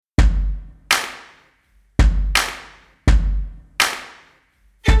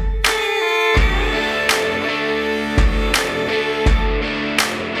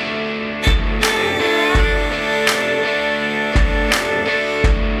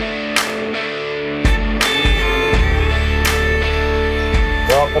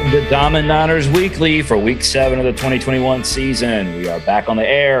to Diamond Niners Weekly for Week 7 of the 2021 season. We are back on the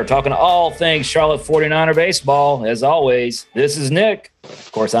air talking all things Charlotte 49er baseball. As always, this is Nick.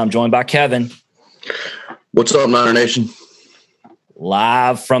 Of course, I'm joined by Kevin. What's up, Niner Nation?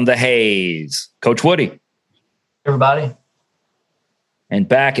 Live from the Haze, Coach Woody. Everybody. And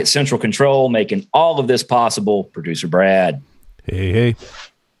back at Central Control, making all of this possible, producer Brad. Hey.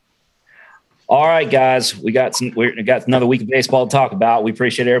 All right, guys, we got another week of baseball to talk about. We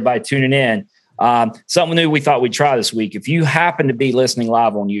appreciate everybody tuning in. Something new we thought we'd try this week. If you happen to be listening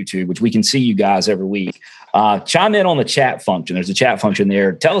live on YouTube, which we can see you guys every week, chime in on the chat function. There's a chat function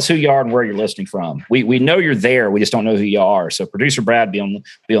there. Tell us who you are and where you're listening from. We know you're there. We just don't know who you are. So producer Brad, be on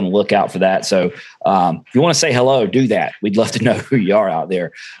the lookout for that. So if you want to say hello, do that. We'd love to know who you are out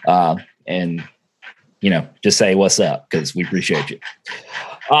there. And just say what's up because we appreciate you.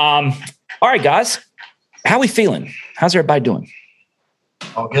 All right, guys, how we feeling? How's everybody doing?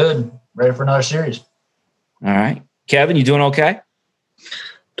 All good. Ready for another series. All right. Kevin, you doing okay?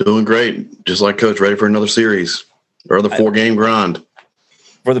 Doing great. Just like Coach, ready for another series or the 4-game grind.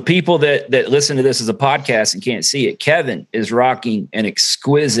 For the people that listen to this as a podcast and can't see it, Kevin is rocking an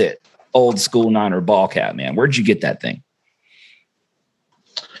exquisite old school Niner ball cap, man. Where'd you get that thing?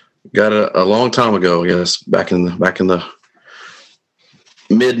 Got it a long time ago, yes, back in the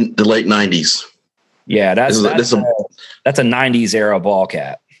mid to late 90s. Yeah, that's a 90s era ball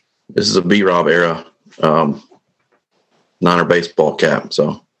cap. This is a B-Rob era Niner baseball cap.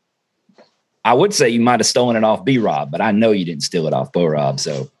 So I would say you might have stolen it off B-Rob, but I know you didn't steal it off Bo-Rob.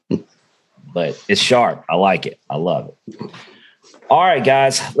 So, but it's sharp. I like it. I love it. All right,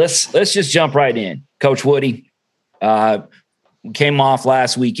 guys, let's just jump right in. Coach Woody, came off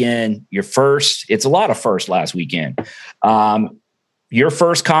last weekend. It's a lot of first last weekend. Your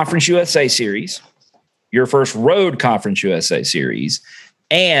first Conference USA series, your first road Conference USA series,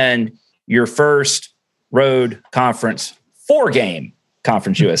 and your first road conference 4-game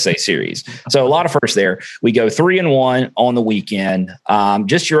Conference USA series. So a lot of firsts there. We go 3-1 on the weekend.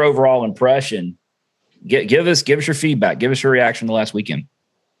 Just your overall impression. Give us your feedback. Give us your reaction to last weekend.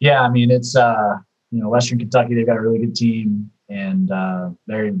 Yeah, I mean, it's Western Kentucky. They've got a really good team, and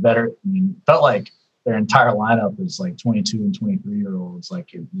they're better. I mean, felt like their entire lineup was like 22 and 23-year-olds.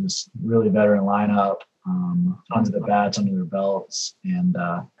 Like it was really veteran lineup. Tons of the bats under their belts, and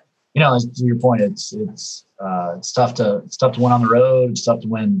to your point, it's tough to win on the road. It's tough to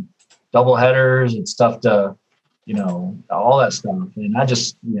win double headers. It's tough to all that stuff. And I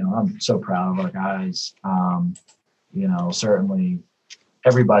just I'm so proud of our guys. Certainly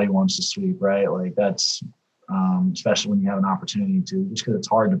everybody wants to sweep, right? Like that's especially when you have an opportunity to, just because it's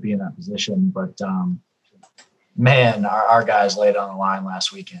hard to be in that position. But man, our guys laid it on the line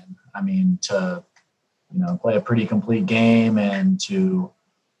last weekend. I mean, to play a pretty complete game and to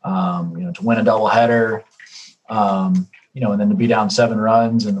win a doubleheader, and then to be down 7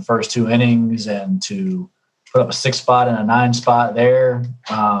 runs in the first 2 innings and to put up a 6 spot and a 9 spot there,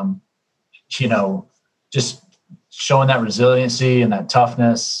 just showing that resiliency and that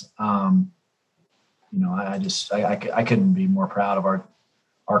toughness. I couldn't be more proud of our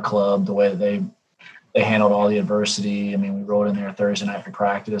club, the way that they handled all the adversity. I mean, we rolled in there Thursday night for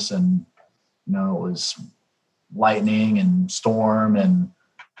practice, and it was lightning and storm, and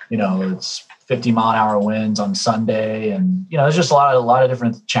it's 50-mile-an-hour winds on Sunday, and there's just a lot of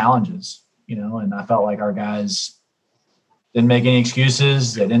different challenges. And I felt like our guys didn't make any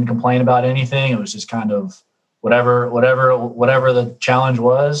excuses. They didn't complain about anything. It was just kind of whatever the challenge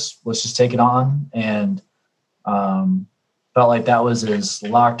was, let's just take it on. And felt like that was as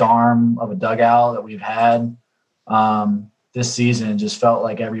locked arm of a dugout that we've had this season. It just felt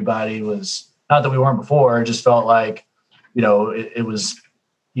like everybody was, not that we weren't before, it just felt like, it was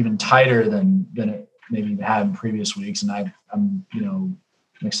even tighter than it maybe had in previous weeks. And I'm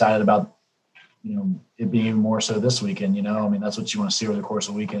excited about, it being even more so this weekend. I mean, that's what you want to see over the course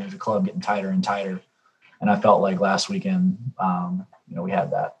of the weekend, is the club getting tighter and tighter. And I felt like last weekend, we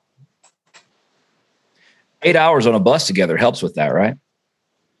had that. 8 hours on a bus together helps with that, right?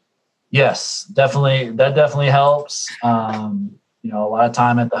 Yes, definitely. That definitely helps. A lot of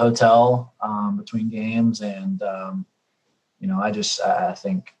time at the hotel between games, and I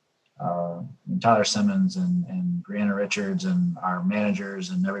think Tyler Simmons and Brianna Richards and our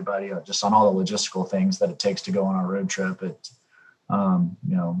managers and everybody, just on all the logistical things that it takes to go on our road trip.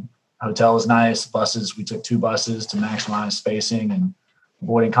 Hotel is nice. Buses, we took 2 buses to maximize spacing and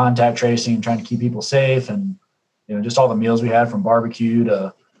avoiding contact tracing and trying to keep people safe. And, just all the meals we had, from barbecue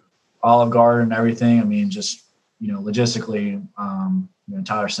to Olive Garden and everything. I mean, just, logistically,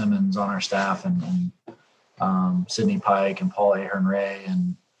 Tyler Simmons on our staff and Sydney Pike and Paul Ahern Ray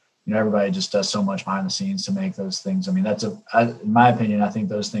and everybody just does so much behind the scenes to make those things. I mean, in my opinion, I think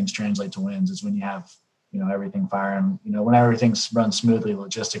those things translate to wins is when you have, everything firing, when everything runs smoothly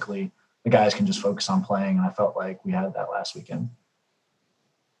logistically, the guys can just focus on playing. And I felt like we had that last weekend.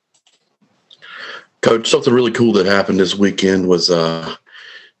 Coach, something really cool that happened this weekend was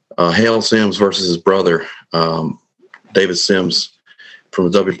Hale Sims versus his brother, David Sims from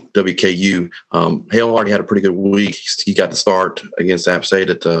WKU. Hale already had a pretty good week. He got the start against App State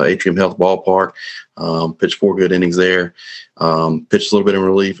at the Atrium Health Ballpark, pitched 4 good innings there, pitched a little bit in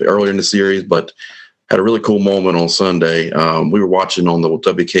relief earlier in the series, but had a really cool moment on Sunday. We were watching on the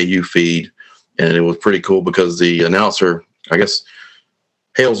WKU feed, and it was pretty cool because the announcer, I guess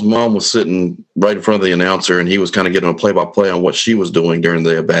Hale's mom was sitting right in front of the announcer, and he was kind of getting a play-by-play on what she was doing during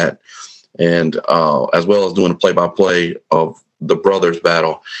the at-bat, and as well as doing a play-by-play of the brothers'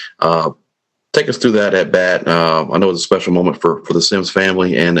 battle. Take us through that at-bat. I know it's a special moment for the Sims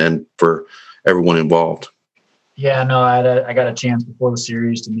family and for everyone involved. Yeah, no, I got a chance before the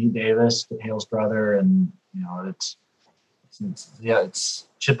series to meet Davis, Hale's brother, and it's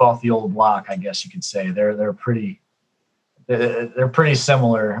chip off the old block, I guess you could say. They're pretty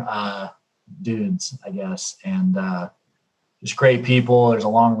similar dudes, I guess, and just great people. There's a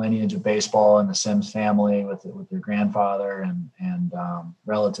long lineage of baseball in the Sims family with their grandfather and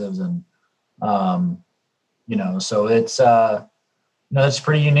relatives, and so it's it's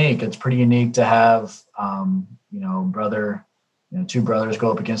pretty unique. It's pretty unique to have two brothers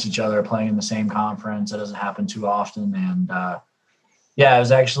go up against each other playing in the same conference. That doesn't happen too often. And it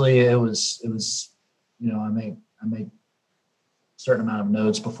was I make a certain amount of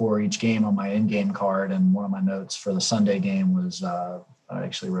notes before each game on my in-game card. And one of my notes for the Sunday game was I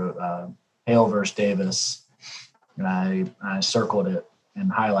actually wrote Hale versus Davis, and I circled it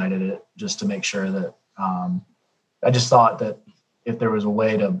and highlighted it just to make sure that I just thought that if there was a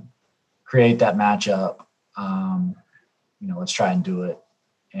way to create that matchup, let's try and do it.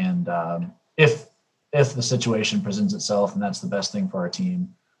 And if the situation presents itself and that's the best thing for our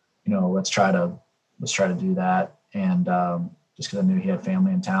team, let's try to do that. And just because I knew he had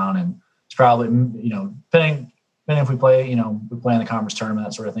family in town, and it's probably, depending if we play, we play in the conference tournament,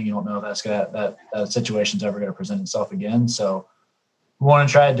 that sort of thing. You don't know if that situation's ever going to present itself again. So we want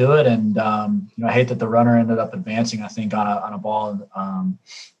to try to do it. And, I hate that the runner ended up advancing, I think, on a ball, on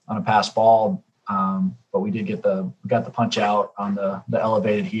a pass ball. But we got the punch out on the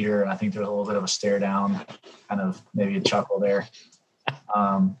elevated heater. And I think there was a little bit of a stare down, kind of maybe a chuckle there.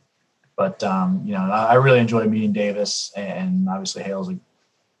 I really enjoyed meeting Davis, and obviously Hale's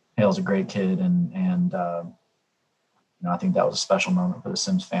a great kid. And I think that was a special moment for the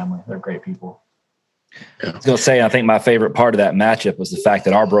Sims family. They're great people. Yeah. I was going to say, I think my favorite part of that matchup was the fact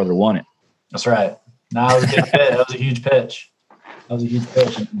that our brother won it. That's right. No, it was a big pitch. That was a huge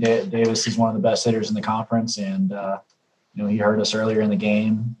pitch. Davis is one of the best hitters in the conference, and he hurt us earlier in the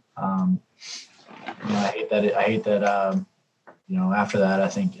game. I hate that. After that, I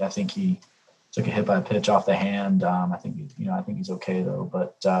think he took a hit by a pitch off the hand. I think he's okay though.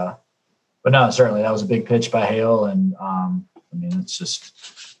 But no, certainly that was a big pitch by Hale, and it's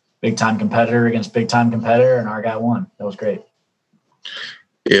just big time competitor against big time competitor, and our guy won. That was great.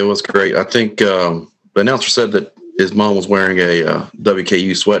 It was great. I think the announcer said that his mom was wearing a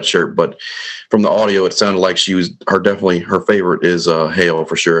WKU sweatshirt, but from the audio, it sounded like her favorite is Hale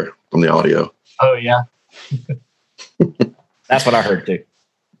for sure from the audio. Oh yeah. That's what I heard too.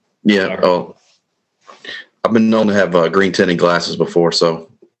 Yeah. Oh, I've been known to have green tinted glasses before,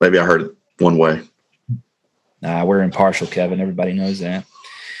 so maybe I heard it one way. Nah, we're impartial, Kevin. Everybody knows that.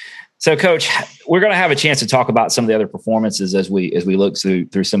 So, Coach, we're going to have a chance to talk about some of the other performances as we look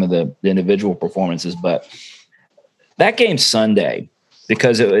through some of the individual performances. But that game Sunday,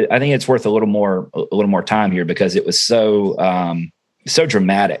 because I think it's worth a little more time here because it was so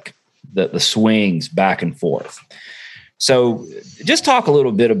dramatic, the swings back and forth. So, just talk a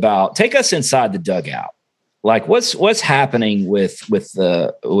little bit take us inside the dugout. Like what's happening with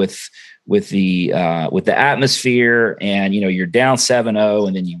the atmosphere, and you're down 7-0,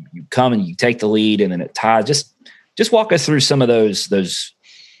 and then you come and you take the lead, and then it ties. Just walk us through some of those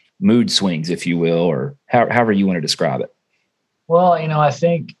mood swings, if you will, or however you want to describe it. Well, I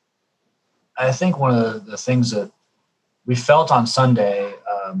think one of the things that we felt on Sunday,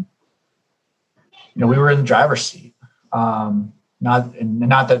 we were in the driver's seat. Not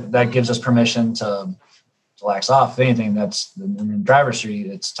that gives us permission to lax off. If anything, that's in the driver's seat.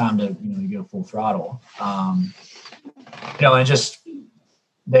 It's time to you go full throttle. And just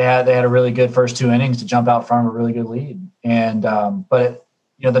they had a really good first 2 innings to jump out front of a really good lead. And but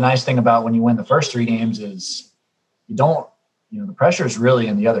the nice thing about when you win the first 3 games is you don't the pressure is really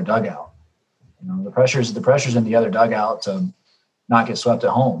in the other dugout. The pressure's in the other dugout to not get swept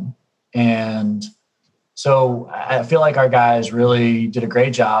at home. And so I feel like our guys really did a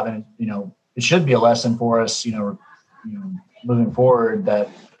great job, and it should be a lesson for us, moving forward, that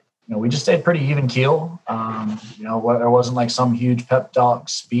we just stayed pretty even keel. There wasn't like some huge pep talk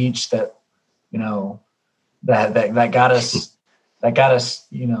speech that that got us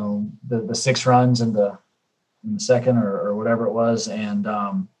the 6 runs in the second or whatever it was. And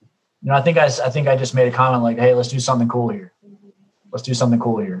I think I just made a comment like, hey, let's do something cool here.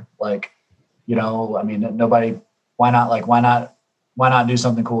 Like, nobody, why not do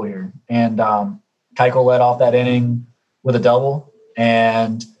something cool here? And Keuchel led off that inning with a double,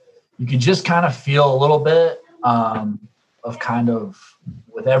 and you could just kind of feel a little bit of kind of,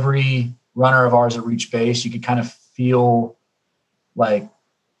 with every runner of ours that reached base, you could kind of feel like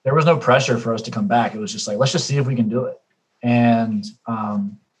there was no pressure for us to come back. It was just like, let's just see if we can do it. And,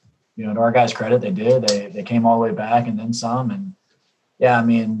 to our guys' credit, they did. They came all the way back and then some. And yeah,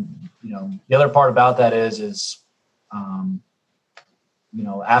 the other part about that is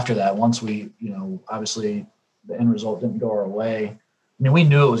after that, once we, obviously the end result didn't go our way. We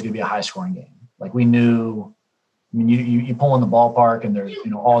knew it was going to be a high scoring game. Like, we knew, you pull in the ballpark and there's,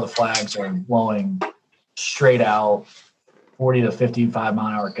 all the flags are blowing straight out 40 to 55 mile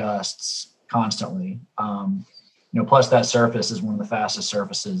an hour gusts constantly. Plus that surface is one of the fastest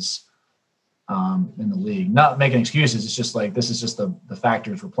surfaces in the league. Not making excuses. It's just like, this is just the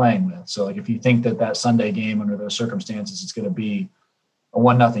factors we're playing with. So like, if you think that Sunday game under those circumstances is going to be a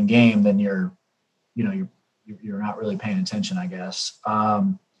 1-0 game, then you're not really paying attention, I guess.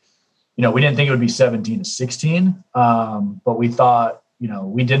 We didn't think it would be 17-16, but we thought,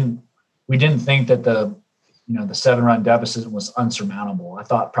 we didn't think that the 7-run deficit was unsurmountable. I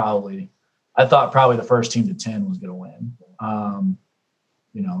thought probably the first team to 10 was going to win. And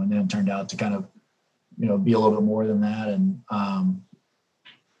then it turned out to kind of, be a little bit more than that. And,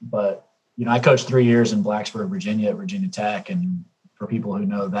 but I coached 3 years in Blacksburg, Virginia at Virginia Tech. And for people who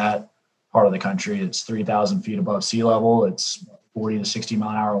know that part of the country, it's 3,000 feet above sea level. It's 40 to 60 mile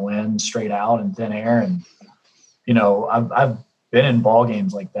an hour winds straight out in thin air. And, I've been in ball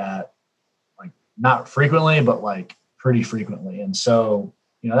games like that, like not frequently, but like pretty frequently. And so,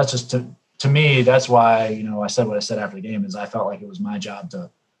 that's just to me, that's why, I said what I said after the game, is I felt like it was my job to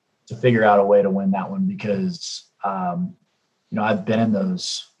figure out a way to win that one, because, I've been in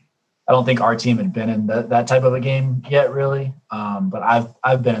those. I don't think our team had been in that type of a game yet, really. But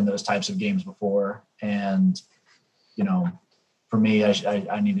I've been in those types of games before. And, for me,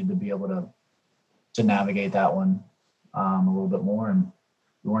 I needed to be able to navigate that one a little bit more, and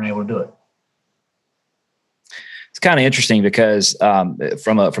we weren't able to do it. It's kind of interesting because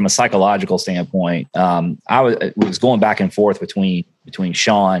from a psychological standpoint, I was going back and forth between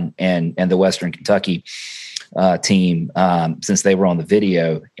Sean and the Western Kentucky team since they were on the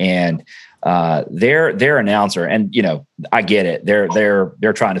video, and their announcer, and I get it,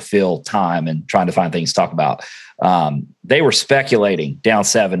 they're trying to fill time and trying to find things to talk about. They were speculating down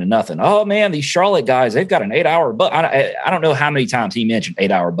 7-0. Oh man, these Charlotte guys, they've got an 8-hour bus. I don't know how many times he mentioned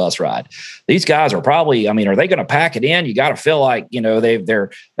 8-hour bus ride. These guys are probably, are they going to pack it in? You got to feel like,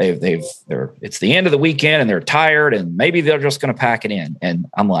 they're it's the end of the weekend and they're tired, and maybe they're just going to pack it in. And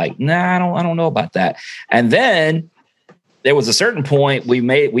I'm like, nah, I don't know about that. And then there was a certain point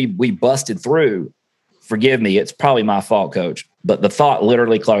we busted through. Forgive me, it's probably my fault, Coach, but the thought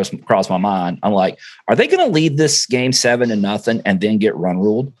literally crossed my mind. I'm like, are they going to lead this game 7-0 and then get run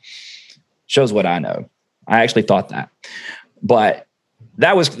ruled? Shows what I know. I actually thought that, but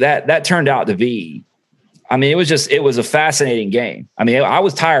that turned out to be, it was a fascinating game. I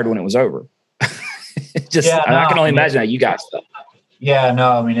was tired when it was over. I can only imagine how you guys felt. Yeah,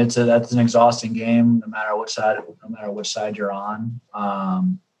 no, that's an exhausting game, no matter which side you're on.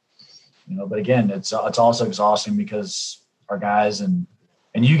 But again, it's also exhausting because our guys and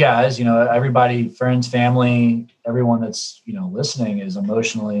you guys, everybody, friends, family, everyone that's, listening is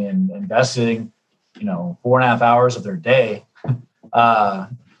emotionally and investing, 4.5 hours of their day,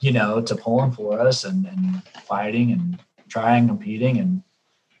 to pulling for us and fighting and trying, competing. And,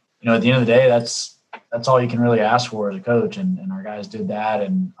 at the end of the day, that's all you can really ask for as a coach. And our guys did that.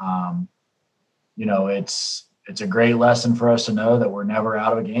 And, it's a great lesson for us to know that we're never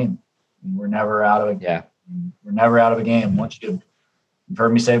out of a game. We're never out of a game. We're never out of a game. Once you've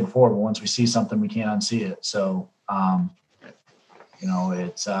heard me say it before, but once we see something, we can't unsee it. So,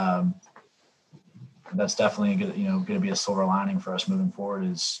 it's that's definitely going to be a silver lining for us moving forward.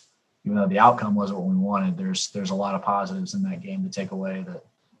 Is even though the outcome wasn't what we wanted, there's a lot of positives in that game to take away that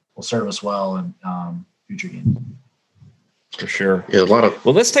will serve us well in future games. For sure. Yeah,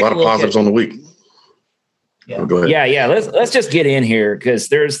 let's take a look positives on the week. Yeah. Oh, go ahead. Yeah. Let's just get in here because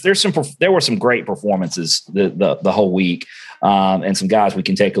there were some great performances the whole week, and some guys we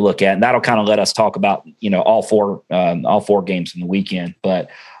can take a look at, and that'll kind of let us talk about all four games in the weekend. But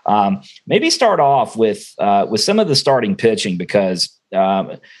maybe start off with some of the starting pitching because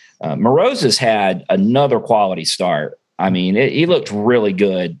Moroza's had another quality start. I mean, he looked really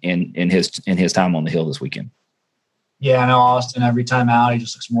good in his time on the hill this weekend. Yeah, I know Austin. Every time out, he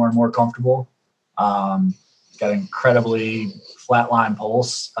just looks more and more comfortable. He's got an incredibly flatline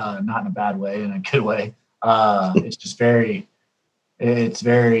pulse, not in a bad way, in a good way. It's just very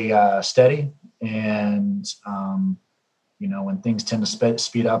steady, and when things tend to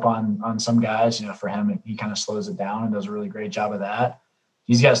speed up on some guys, for him, he kind of slows it down and does a really great job of that.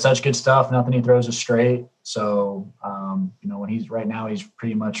 He's got such good stuff. Nothing he throws is straight. So, when he's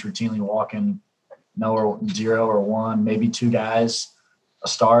pretty much routinely walking no or 0 or 1, maybe 2 guys a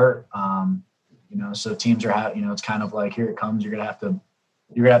start. So teams are, it's kind of like, here it comes. You're going to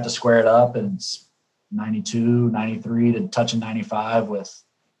have to square it up, and it's 92, 93 to touching 95 with,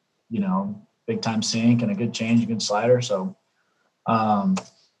 big time sink and a good change, a good slider. So,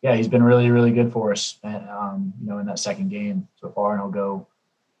 he's been really, really good for us, in that second game so far, and he'll go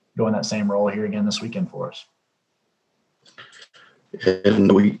in that same role here again this weekend for us.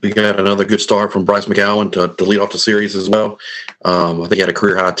 And we got another good start from Bryce McGowan to lead off the series as well. I think he had a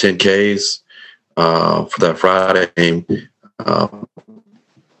career high 10 Ks for that Friday game.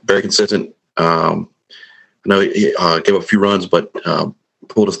 Very consistent. I know he gave a few runs, but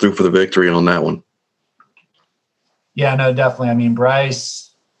pulled us through for the victory on that one. Yeah, no, definitely. I mean,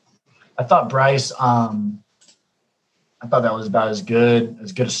 Bryce, I thought that was about as good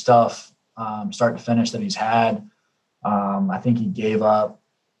a stuff start to finish that he's had. I think he gave up,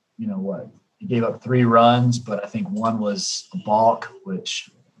 he gave up 3 runs, but I think one was a balk,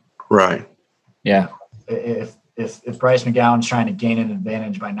 which. Right. Yeah. If Bryce McGowan's trying to gain an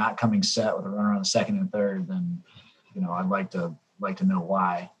advantage by not coming set with a runner on the second and third, then, I'd like to know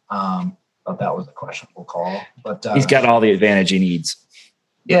why. Thought that was a questionable call, but he's got all the advantage he needs.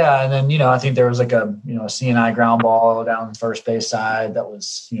 Yeah, and then I think there was like a CNI ground ball down the first base side that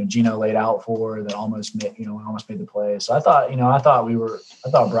was Gino laid out for that almost made the play. So I thought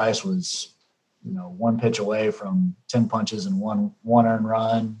Bryce was 1 pitch away from 10 punches and one earned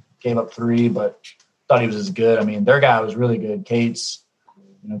run. Gave up 3, but thought he was as good. I mean, their guy was really good. Cates'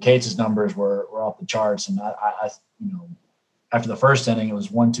 numbers were off the charts, and I after the first inning it was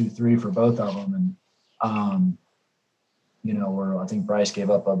 1, 2, 3 for both of them, and where I think Bryce gave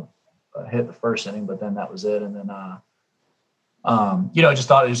up a hit the first inning, but then that was it. And then, just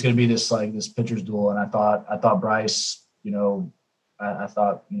thought it was going to be this pitcher's duel. And I thought Bryce, I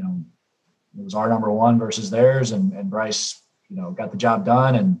thought, it was our number 1 versus theirs. And Bryce, got the job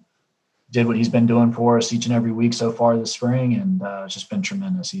done and did what he's been doing for us each and every week so far this spring. And it's just been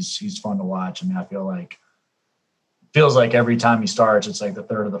tremendous. He's fun to watch. I mean, feels like every time he starts, it's like the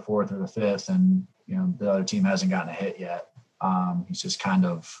 3rd or the 4th or the 5th. And, the other team hasn't gotten a hit yet. He's just kind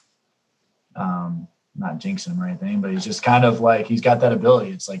of not jinxing him or anything, but he's just kind of like, he's got that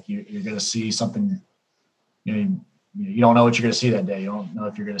ability. It's like you're going to see something, you don't know what you're going to see that day. You don't know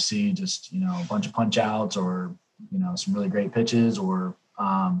if you're going to see just, a bunch of punch outs or, some really great pitches or,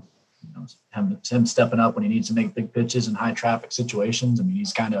 him stepping up when he needs to make big pitches in high traffic situations. I mean,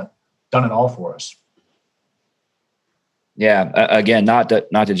 he's kind of done it all for us. Yeah. Again, not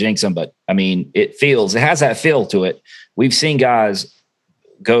to jinx him, but I mean, it has that feel to it. We've seen guys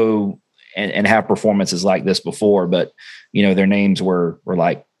go and have performances like this before, but their names were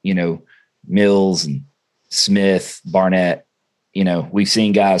like, Mills and Smith, Barnett, we've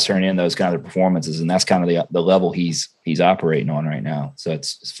seen guys turn in those kind of performances, and that's kind of the level he's operating on right now. So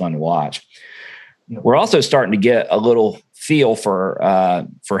it's fun to watch. We're also starting to get a little feel for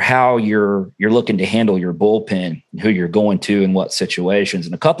how you're looking to handle your bullpen, who you're going to in what situations.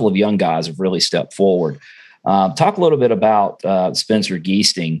 And a couple of young guys have really stepped forward. Talk a little bit about Spencer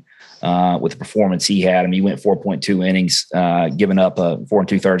Geesting with the performance he had. I mean, he went 4.2 innings, giving up 4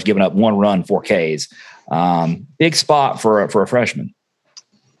 2/3, giving up 1 run, 4 Ks. Big spot for a freshman.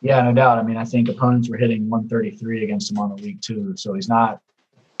 Yeah, no doubt. I mean, I think opponents were hitting 133 against him on the week too. So he's not,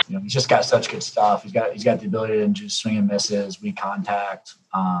 he's just got such good stuff. He's got the ability to just swing and misses, weak contact.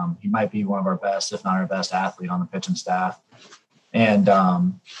 He might be one of our best, if not our best athlete on the pitching staff. And,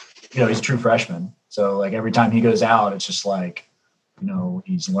 he's a true freshman. So like every time he goes out, it's just like,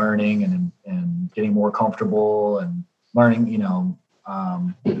 he's learning and getting more comfortable and learning,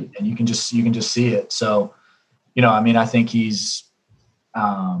 and you can just see it. So, I think he's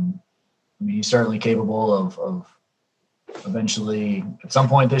certainly capable of eventually at some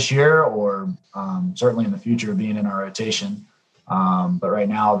point this year or certainly in the future being in our rotation. But right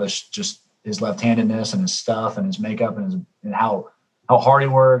now, this just his left-handedness and his stuff and his makeup and how hard he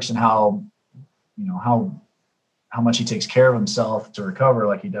works and how much he takes care of himself to recover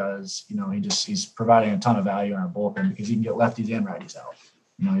like he does. He's providing a ton of value in our bullpen because he can get lefties and righties out.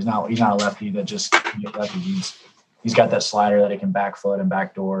 He's not a lefty that just can get lefties. He's got that slider that he can back foot and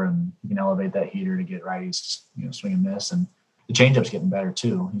backdoor, and he can elevate that heater to get righties, swing and miss. And the changeup's getting better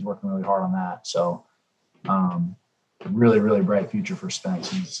too. He's working really hard on that. So, really, really bright future for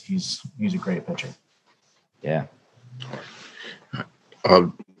Spence. He's a great pitcher. Yeah.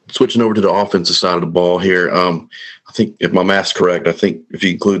 Switching over to the offensive side of the ball here. I think if my math's correct, I think if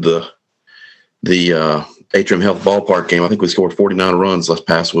you include the Atrium Health Ballpark game, I think we scored 49 runs last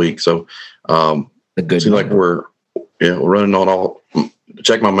past week. So, a good. Seems like we're running on all.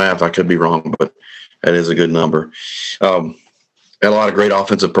 Check my math. I could be wrong, but that is a good number. Had a lot of great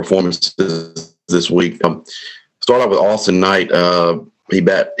offensive performances this week. Start out with Austin Knight. He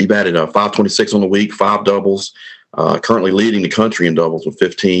batted a .526 on the week, 5 doubles. Currently leading the country in doubles with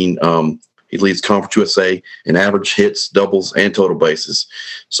 15. He leads Conference USA in average hits, doubles, and total bases.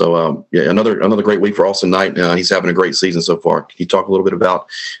 So, another great week for Austin Knight. He's having a great season so far. Can you talk a little bit about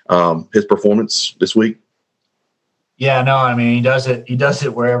his performance this week? Yeah, no, I mean, he does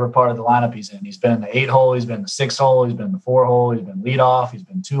it wherever part of the lineup he's in. He's been in the 8-hole, he's been in the 6-hole, he's been in the 4-hole, he's been leadoff, he's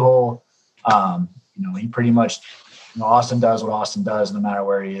been 2-hole. He pretty much, Austin does what Austin does no matter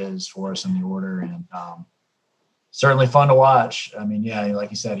where he is for us in the order. And certainly fun to watch. I mean, yeah,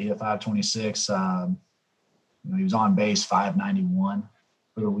 like you said, he hit .526. He was on base .591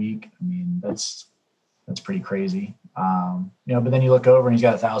 for the week. I mean, that's pretty crazy. But then you look over and he's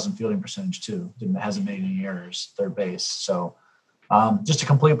got 1,000 fielding percentage too. Hasn't made any errors, third base. So just a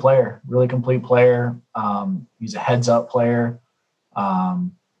complete player, really complete player. He's a heads up player.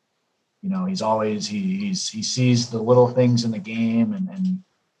 He's always, he sees the little things in the game and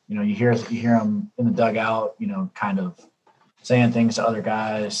you hear him in the dugout, kind of saying things to other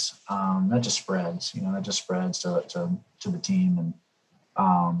guys. That just spreads, to the team. And,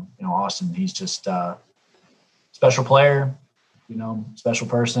 Austin, he's just a special player, special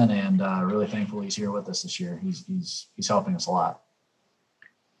person, and really thankful he's here with us this year. He's helping us a lot.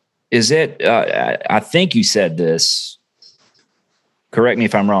 Is it, I think you said this, correct me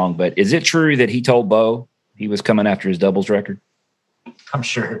if I'm wrong, but is it true that he told Bo he was coming after his doubles record? I'm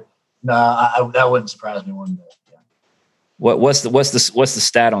sure. No, that wouldn't surprise me one bit. Yeah. What's the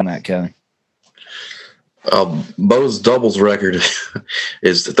stat on that, Kelly? Bo's doubles record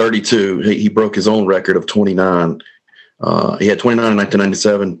is 32. He broke his own record of 29. He had 29 in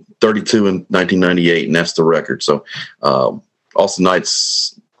 1997, 32 in 1998, and that's the record. So Austin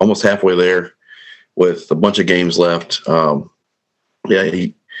Knight's almost halfway there with a bunch of games left.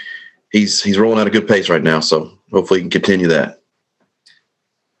 He's rolling at a good pace right now, so hopefully he can continue that.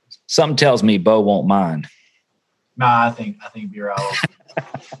 Something tells me Bo won't mind. Nah, I think B-Rob.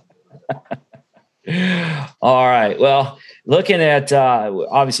 All right. Well, looking at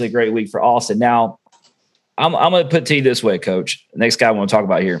obviously a great week for Austin. Now, I'm going to put it to you this way, Coach. The next guy I want to talk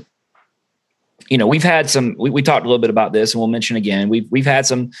about here. We've had some. We talked a little bit about this, and we'll mention again. We've had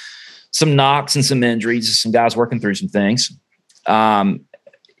some knocks and some injuries. Some guys working through some things.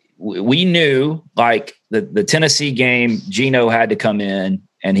 We knew, like the Tennessee game, Gino had to come in.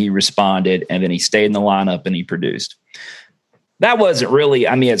 And he responded, and then he stayed in the lineup and he produced. That wasn't really,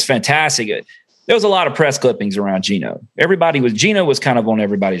 it's fantastic. There was a lot of press clippings around Gino. Gino was kind of on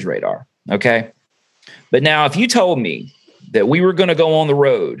everybody's radar. Okay. But now if you told me that we were going to go on the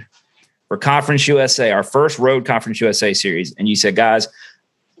road for Conference USA, our first road Conference USA series, and you said, guys,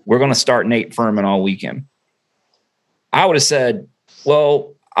 we're going to start Nate Furman all weekend, I would have said,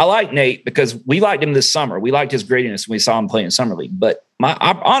 well, I like Nate because we liked him this summer. We liked his grittiness when we saw him play in Summer League. But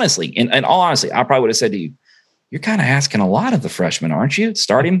honestly, in all honesty, I probably would have said to you, you're kind of asking a lot of the freshman, aren't you?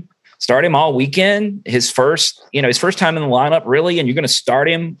 Start him all weekend. His first time in the lineup, really, and you're going to start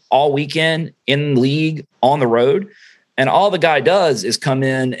him all weekend in league on the road. And all the guy does is come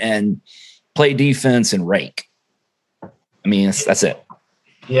in and play defense and rake. That's it.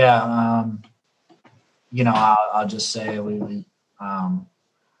 Yeah. I'll just say we've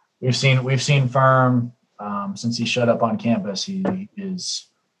seen Firm since he showed up on campus. He is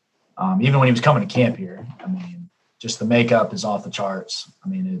even when he was coming to camp here. Just the makeup is off the charts.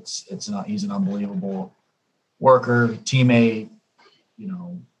 He's an unbelievable worker, teammate.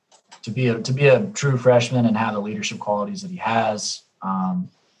 To be a true freshman and have the leadership qualities that he has. On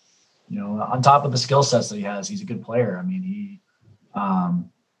top of the skill sets that he has, he's a good player.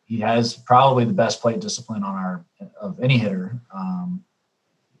 He has probably the best plate discipline on of any hitter.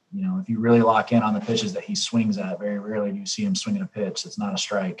 If you really lock in on the pitches that he swings at, very rarely do you see him swinging a pitch that's not a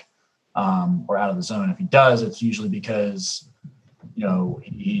strike or out of the zone. If he does, it's usually because,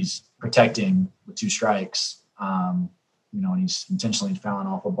 he's protecting with 2 strikes, and he's intentionally fouling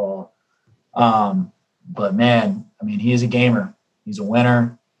off a ball. But man, I mean, he is a gamer. He's a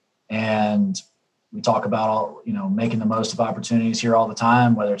winner. And we talk about making the most of opportunities here all the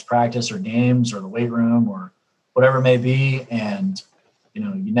time, whether it's practice or games or the weight room or whatever it may be. And,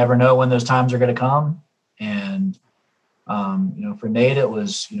 you never know when those times are going to come. And, for Nate, it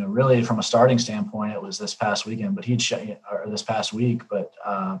was, really from a starting standpoint, it was this past weekend, but this past week, but,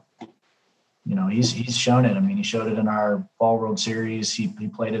 he's shown it. I mean, he showed it in our Fall World Series. He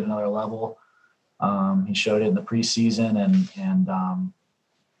played at another level. He showed it in the preseason and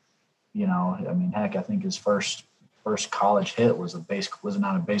heck, I think his first college hit was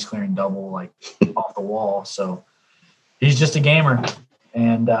not a base clearing double, like off the wall. So he's just a gamer.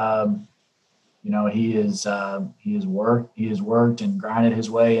 And, he has worked and grinded his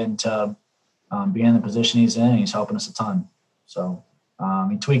way into being in the position he's in, and he's helping us a ton. So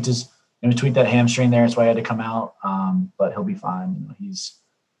he tweaked that hamstring there. That's why he had to come out. But he'll be fine. He's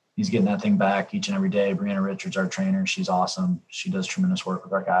getting that thing back each and every day. Brianna Richards, our trainer, she's awesome. She does tremendous work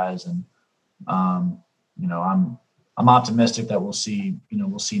with our guys. And, I'm optimistic that we'll see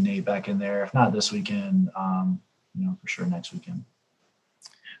Nate back in there. If not this weekend, for sure next weekend.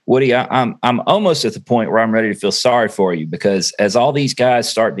 Woody, I'm almost at the point where I'm ready to feel sorry for you, because as all these guys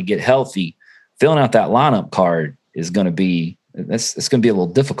start to get healthy, filling out that lineup card is going to be it's going to be a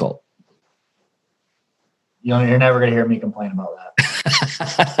little difficult. You're never going to hear me complain about that.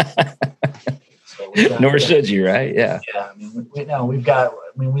 Nor should you, right? Yeah. Yeah. I mean,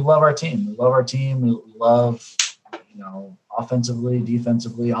 we love our team. We love our team. We love, offensively,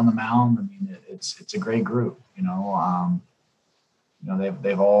 defensively, on the mound. I mean, it's a great group.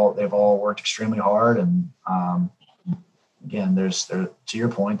 They've all worked extremely hard, and again, to your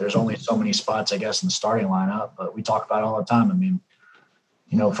point, there's only so many spots, I guess, in the starting lineup. But we talk about it all the time. I mean,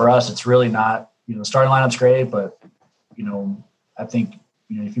 for us, it's really not. The starting lineup's great, but I think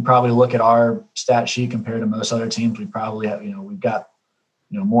if you probably look at our stat sheet compared to most other teams, we probably have we've got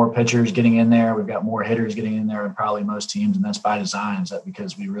more pitchers getting in there, we've got more hitters getting in there than probably most teams, and that's by design. Is that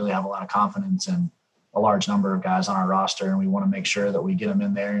because we really have a lot of confidence in a large number of guys on our roster, and we want to make sure that we get them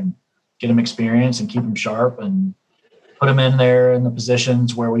in there and get them experience and keep them sharp and put them in there in the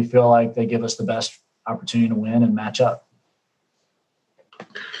positions where we feel like they give us the best opportunity to win and match up.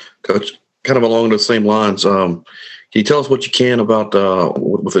 Coach, kind of along those same lines, can you tell us what you can about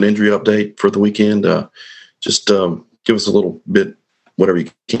with an injury update for the weekend? Just give us a little bit, whatever you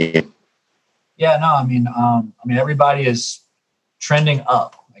can. Yeah, no, I mean, everybody is trending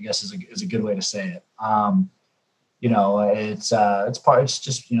up, I guess is a good way to say it. It's part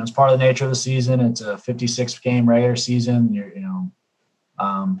of the nature of the season. It's a 56 game regular season.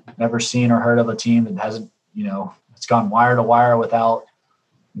 Never seen or heard of a team that hasn't, it's gone wire to wire without,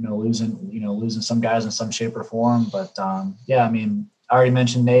 losing some guys in some shape or form. But I already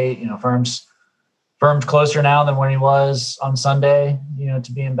mentioned Nate, Firm's closer now than when he was on Sunday,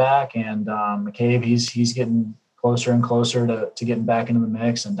 to being back. And McCabe, he's getting closer and closer to getting back into the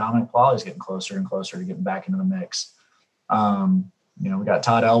mix. And Dominic Plawley's getting closer and closer to getting back into the mix. We got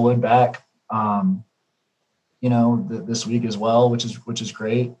Todd Elwood back, this week as well, which is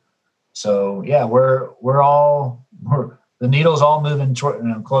great. So yeah, the needle's all moving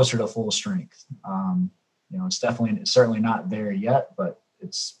closer to full strength. It's certainly not there yet, but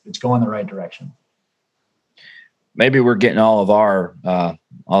it's going the right direction. Maybe we're getting all of our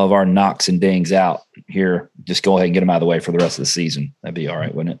knocks and dings out here. Just go ahead and get them out of the way for the rest of the season. That'd be all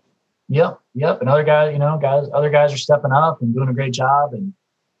right, wouldn't it? Yep. And other other guys are stepping up and doing a great job, and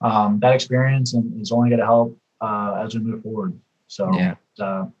that experience is only going to help as we move forward. So yeah.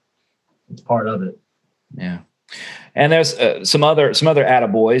 It's part of it. Yeah. And there's some other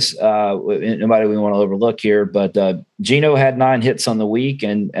attaboys. Nobody we want to overlook here, but Gino had 9 hits on the week,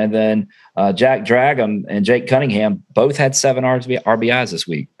 and then Jack Dragum and Jake Cunningham both had 7 RBIs this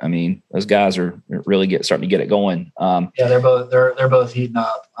week. I mean, those guys are really starting to get it going. They're both heating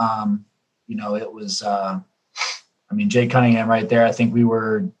up. It was. Jake Cunningham right there. I think we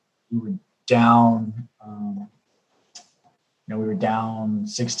were down. We were down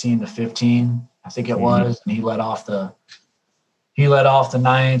 16-15. I think it was, and he led off the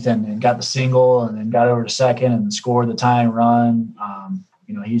 9th and got the single, and then got over to second and scored the tying run.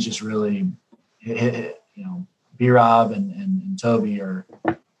 He's just really B-Rob and Toby are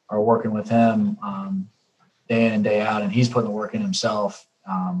working with him day in and day out, and he's putting the work in himself.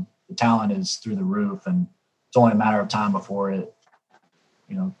 The talent is through the roof, and it's only a matter of time before it,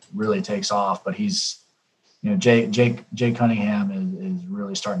 really takes off. But he's, Jake Cunningham is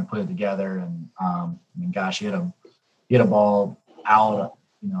really starting to put it together. And gosh, he had a ball out,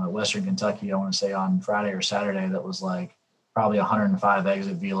 at Western Kentucky, I want to say on Friday or Saturday, that was like probably 105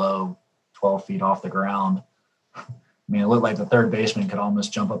 exit velo, 12 feet off the ground. I mean, it looked like the third baseman could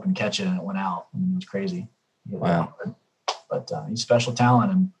almost jump up and catch it, and it went out. I mean, it was crazy. Wow. But he's special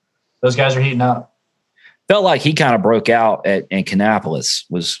talent, and those guys are heating up. Felt like he kind of broke out at Kannapolis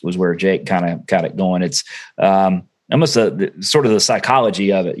was where Jake kind of got it going. It's almost sort of the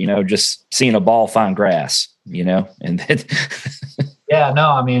psychology of it, just seeing a ball find grass, and then yeah,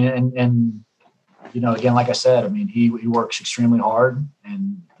 no, I mean, and again, like I said, I mean, he works extremely hard,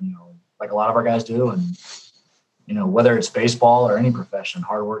 and like a lot of our guys do, and whether it's baseball or any profession,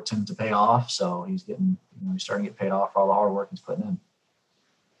 hard work tends to pay off. So he's getting, he's starting to get paid off for all the hard work he's putting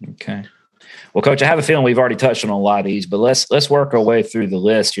in. Okay. Well, Coach, I have a feeling we've already touched on a lot of these, but let's work our way through the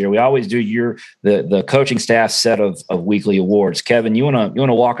list here. We always do the coaching staff set of weekly awards. Kevin, you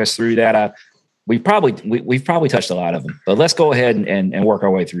wanna walk us through that? We've probably touched a lot of them, but let's go ahead and work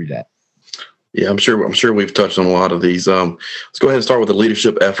our way through that. Yeah, I'm sure we've touched on a lot of these. Let's go ahead and start with the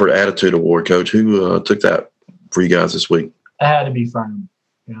Leadership Effort Attitude Award. Coach, who took that for you guys this week? It had to be Firm.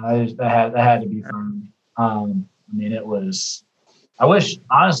 That had to be Firm. I mean, it was. I wish,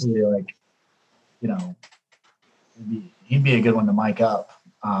 honestly, like, he'd be a good one to mic up.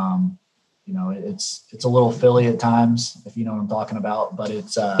 It's a little Philly at times, if you know what I'm talking about, but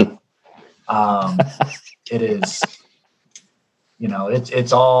it's it is.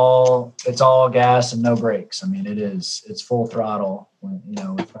 It's all gas and no brakes. I mean, it's full throttle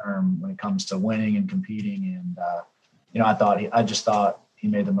with Firm when it comes to winning and competing. And I just thought he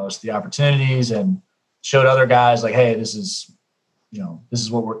made the most of the opportunities and showed other guys like, hey, this is how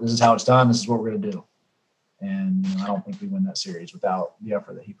it's done. This is what we're going to do. And I don't think we win that series without the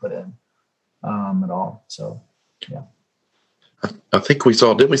effort that he put in at all. So, yeah. I think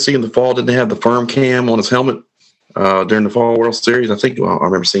didn't we see in the fall, didn't they have the Firm cam on his helmet during the Fall World Series? I think I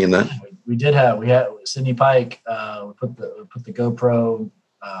remember seeing that. We had Sidney Pike. We put the GoPro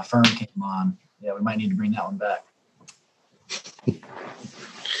Firm cam on. Yeah, we might need to bring that one back.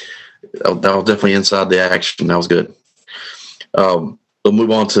 That was definitely inside the action. That was good. We'll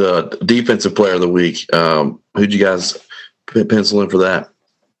move on to Defensive Player of the Week. Who'd you guys pencil in for that?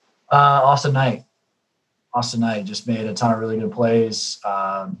 Austin Knight. Austin Knight just made a ton of really good plays.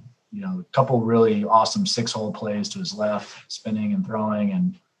 A couple really awesome 6-hole plays to his left, spinning and throwing.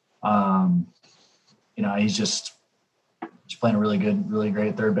 And, he's just playing a really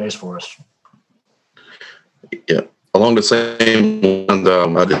great third base for us. Yeah. Along the same line,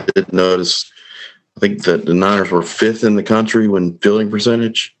 I did notice, I think that the Niners were 5th in the country when fielding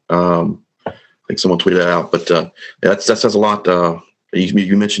percentage. I think someone tweeted that out, but that says a lot.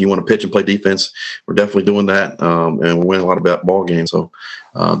 You mentioned you want to pitch and play defense. We're definitely doing that, and we're winning a lot of ball games. So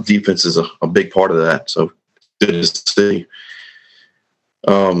defense is a big part of that. So good to see.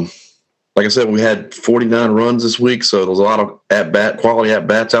 Like I said, we had 49 runs this week, so there's a lot of quality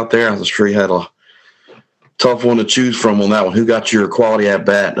at-bats out there. I'm sure you had a tough one to choose from on that one. Who got your quality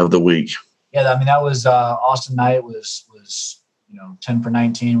at-bat of the week? Yeah, I mean, that was Austin Knight was 10 for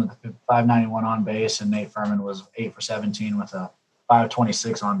 19 with a 591 on base, and Nate Furman was 8 for 17 with a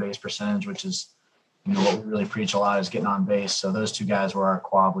 526 on base percentage, which is what we really preach a lot is getting on base. So those two guys were our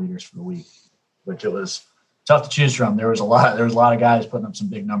quad leaders for the week, which it was tough to choose from. There was a lot of guys putting up some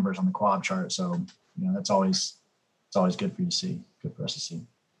big numbers on the quad chart. So it's always good for you to see, good for us to see.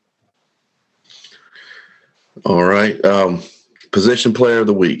 All right, position player of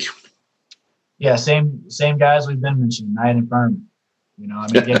the week. Yeah, same guys we've been mentioning, Knight and Firm.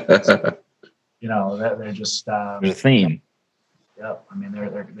 They're just there's a theme. Yep. I mean,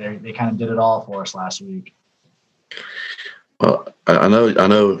 they kind of did it all for us last week. Well, I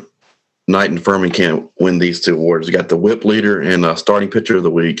know Knight and Furman can't win these two awards. We got the whip leader and starting pitcher of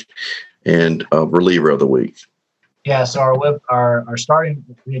the week and reliever of the week. Yeah, so our starting,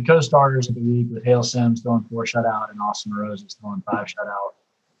 we had co-starters of the week with Hale Sims throwing 4 shutout and Austin Roses throwing 5 shutout.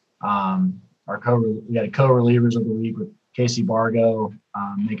 We had co-relievers of the week with Casey Bargo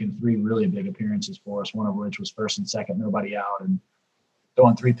making 3 really big appearances for us, one of which was first and second, nobody out, and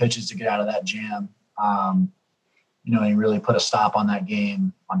throwing 3 pitches to get out of that jam. He really put a stop on that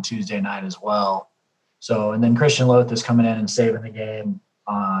game on Tuesday night as well. So, and then Christian Loth is coming in and saving the game.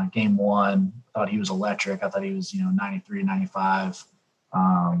 Game 1, thought he was electric. I thought he was, 93, 95,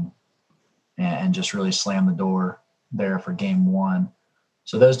 and just really slammed the door there for game 1.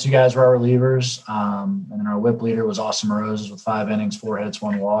 So those 2 guys were our relievers. And then our whip leader was Austin Roses with 5 innings, 4 hits,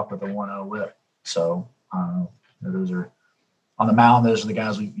 1 walk with a 1-0 whip. So Those are on the mound. Those are the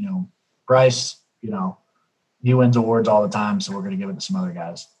guys Bryce, he wins awards all the time. So we're going to give it to some other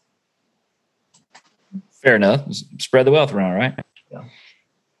guys. Fair enough. Spread the wealth around, right? Yeah.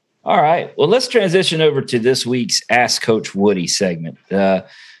 All right. Well, let's transition over to this week's Ask Coach Woody segment.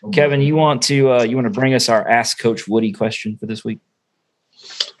 Kevin, you want to bring us our Ask Coach Woody question for this week?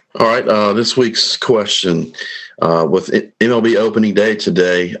 All right. This week's question, with MLB opening day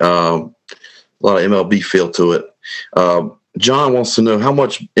today, a lot of MLB feel to it. John wants to know how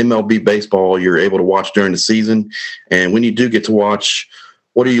much MLB baseball you're able to watch during the season. And when you do get to watch,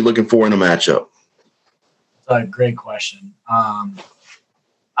 what are you looking for in a matchup? That's a great question.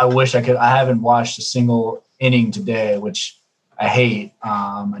 I wish I could. I haven't watched a single inning today, which I hate.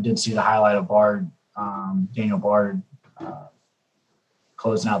 I did see the highlight of Bard, Daniel Bard,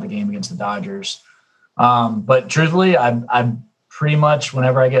 closing out the game against the Dodgers. But truthfully, I'm pretty much,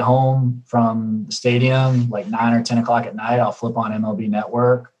 whenever I get home from the stadium, like 9 or 10 o'clock at night, I'll flip on MLB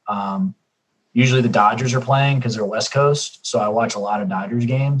Network. Usually the Dodgers are playing because they're West Coast, so I watch a lot of Dodgers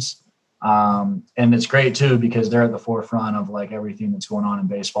games. And it's great too, because they're at the forefront of like everything that's going on in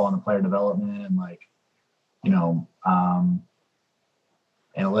baseball and the player development and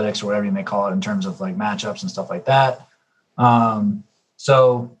analytics or whatever you may call it in terms of like matchups and stuff like that.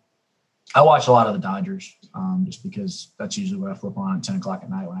 So I watch a lot of the Dodgers, just because that's usually what I flip on at 10 o'clock at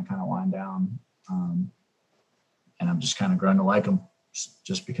night when I kind of wind down. And I'm just kind of grown to like them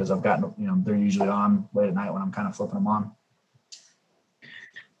just because I've gotten, they're usually on late at night when I'm kind of flipping them on.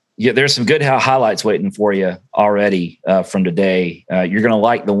 Yeah, there's some good highlights waiting for you already from today. You're going to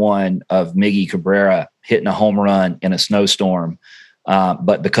like the one of Miggy Cabrera hitting a home run in a snowstorm.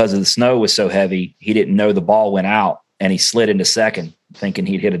 But because of the snow was so heavy, he didn't know the ball went out, and he slid into second thinking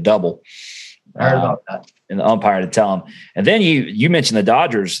he'd hit a double. I heard about that. And the umpire to tell him. And then you mentioned the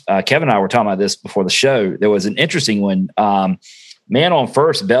Dodgers. Kevin and I were talking about this before the show. There was an interesting one. Man on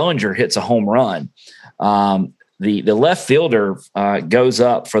first, Bellinger hits a home run. The left fielder goes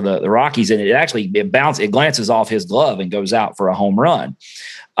up for the Rockies, and it glances off his glove and goes out for a home run.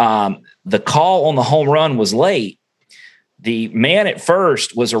 The call on the home run was late. The man at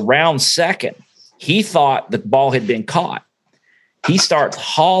first was around second. He thought the ball had been caught. He starts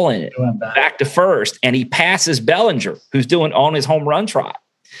hauling it back to first, and he passes Bellinger, who's doing on his home run trot.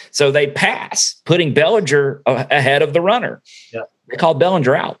 So they pass, putting Bellinger ahead of the runner. Yeah. They called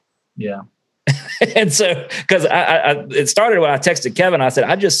Bellinger out. Yeah. And so, because it started when I texted Kevin, I said,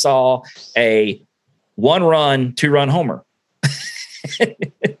 I just saw a 1-run, 2-run homer.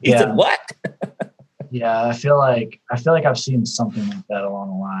 He said, what? Yeah, I feel like I've seen something like that along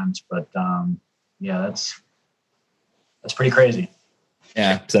the lines, but that's pretty crazy.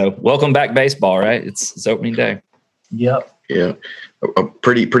 Yeah. So welcome back baseball, right? It's opening day. Yep. Yeah. A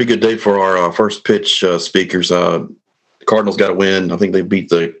pretty good day for our first pitch speakers. The Cardinals got a win. I think they beat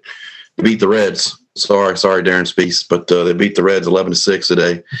the Reds. Sorry, Darren Speaks, but they beat the Reds 11-6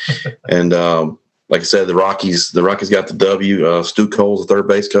 today. And like I said, the Rockies got the W. Stu Cole's the third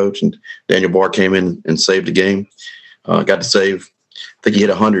base coach, and Daniel Bard came in and saved the game. Got to save. I think he hit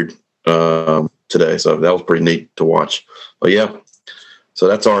 100 today, so that was pretty neat to watch. But yeah, so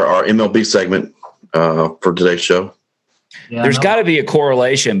that's our MLB segment for today's show. Yeah, There's got to be a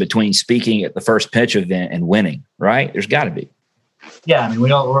correlation between speaking at the first pitch event and winning, right? There's got to be. Yeah, I mean,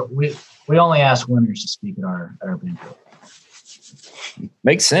 we only ask winners to speak at our banquet.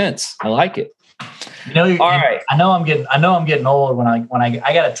 Makes sense. I like it. All right. I know I'm getting old when I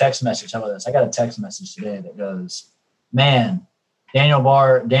got a text message. How about this? I got a text message today that goes, "Man, Daniel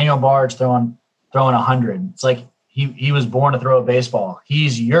Bard's throwing 100. It's like he was born to throw a baseball.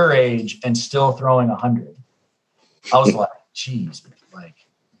 He's your age and still throwing 100. I was like, geez, like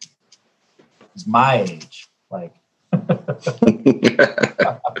he's my age. Like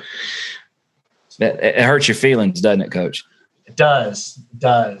it hurts your feelings, doesn't it, Coach? It does.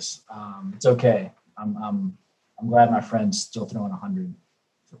 It's okay. I'm glad my friend's still throwing 100.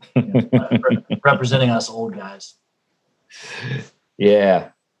 Representing us old guys. Yeah.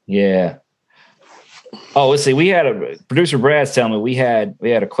 Oh, let's see. We had producer Brad's telling me we had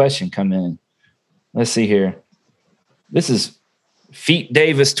a question come in. Let's see here. This is Feet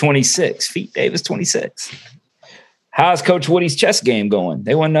Davis 26. Feet Davis 26. How's Coach Woody's chess game going?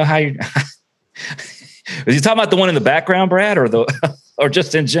 They want to know how you. Was he talking about the one in the background, Brad, or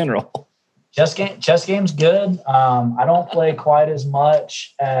just in general? Chess game's good. I don't play quite as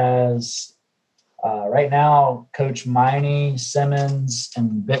much as right now. Coach Miney, Simmons,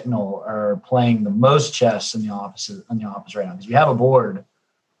 and Bicknell are playing the most chess in the office right now, because we have a board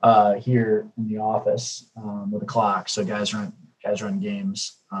here in the office with a clock, so guys run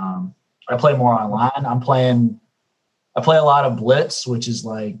games. I play more online. I play a lot of blitz, which is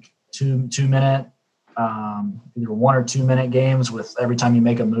like 2 minute, either 1 or 2 minute games with every time you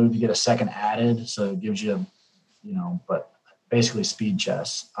make a move, you get a second added. So it gives you, but basically speed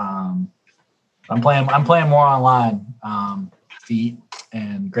chess. I'm playing more online, feet,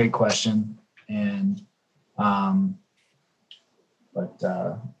 and great question. And,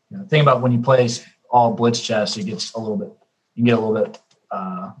 the thing about when you play all blitz chess, you can get a little bit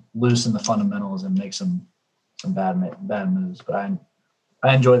loose in the fundamentals and make some bad moves. But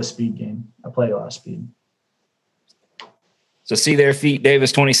I enjoy the speed game. I play a lot of speed. So see there, Feet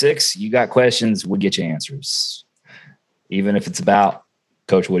Davis 26. You got questions, we'll get you answers, even if it's about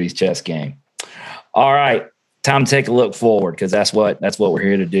Coach Woody's chess game. All right, time to take a look forward, because that's what we're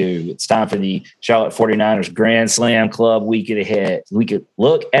here to do. It's time for the Charlotte 49ers Grand Slam Club week ahead. We could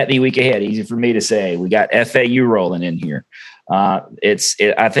look at the week ahead. Easy for me to say. We got FAU rolling in here. I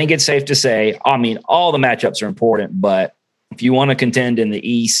think it's safe to say, I mean, all the matchups are important, but if you want to contend in the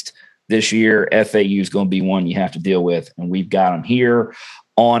East this year, FAU is going to be one you have to deal with. And we've got them here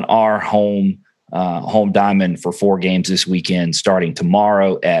on our home diamond for 4 games this weekend, starting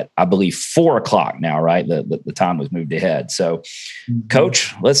tomorrow at, I believe, 4:00 now, right? The time was moved ahead. So,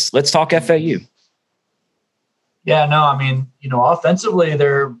 Coach, let's talk FAU. Yeah, no, I mean, offensively,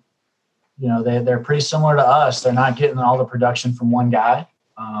 they're pretty similar to us. They're not getting all the production from one guy.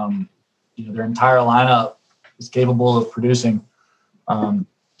 Their entire lineup is capable of producing.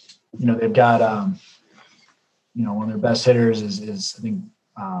 They've got, one of their best hitters is I think,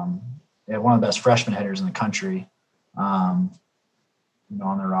 they have one of the best freshman hitters in the country, on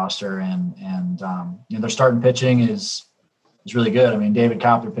their roster, and their starting pitching is really good. I mean, David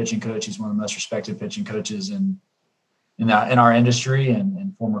Kopp, their pitching coach, he's one of the most respected pitching coaches in our industry,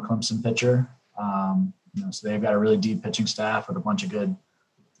 and former Clemson pitcher. So they've got a really deep pitching staff with a bunch of good,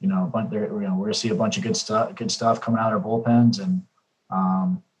 we're going to see a bunch of good stuff coming out of their bullpens, and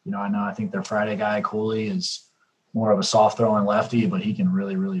I think their Friday guy Cooley is more of a soft throwing lefty, but he can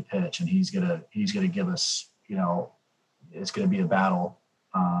really, really pitch, and he's gonna give us, it's gonna be a battle,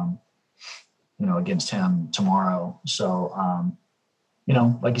 against him tomorrow. So,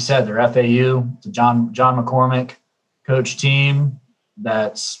 like you said, they're FAU, the John McCormick coach team.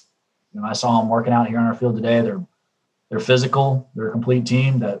 That's, I saw them working out here on our field today. They're physical. They're a complete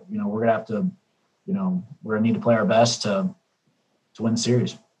team that, we're gonna have to, we're gonna need to play our best to win the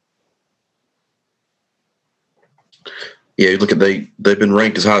series. Yeah, look at they've been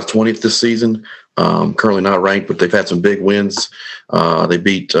ranked as high as 20th this season. Currently not ranked, but they've had some big wins. They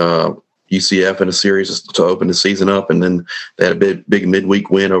beat UCF in a series to open the season up, and then they had a big midweek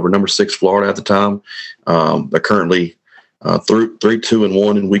win over number 6 Florida at the time. They're currently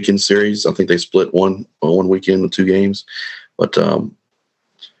 3-2-1 in weekend series. I think they split one weekend with 2 games, but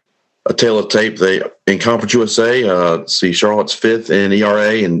a tale of tape. They in Conference USA, see Charlotte's 5th in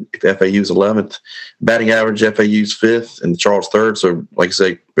ERA and FAU's 11th. Batting average, FAU's 5th and Charlotte's 3rd. So, like I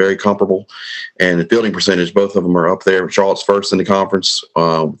say, very comparable. And the fielding percentage, both of them are up there. Charlotte's 1st in the conference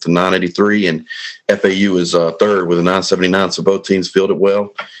with a 983, and FAU is 3rd with a 979. So both teams fielded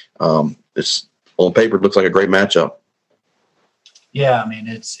well. It's on paper, it looks like a great matchup. Yeah, I mean,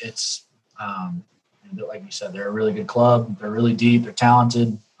 it's like you said, they're a really good club. They're really deep. They're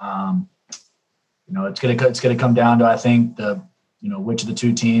talented. It's gonna come down to, I think, which of the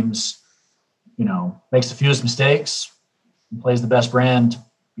 2 teams, makes the fewest mistakes and plays the best brand,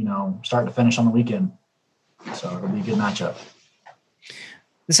 start to finish on the weekend. So it'll be a good matchup.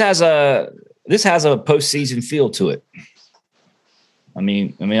 This has a postseason feel to it. I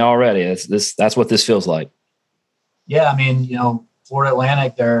mean, already that's what this feels like. Yeah, I mean, Florida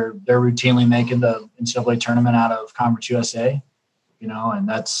Atlantic, they're routinely making the NCAA tournament out of Conference USA. And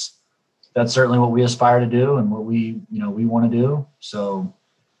that's certainly what we aspire to do and what we want to do. So,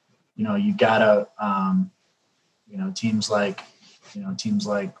 you've got to, teams like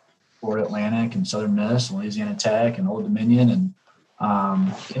Florida Atlantic and Southern Miss and Louisiana Tech and Old Dominion and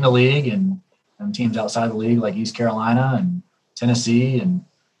in the league and teams outside the league like East Carolina and Tennessee and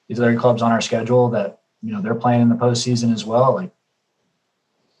these other clubs on our schedule that, they're playing in the postseason as well. Like,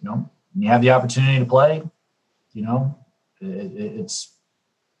 when you have the opportunity to play, it's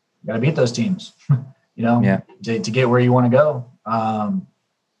you got to beat those teams, to get where you want to go.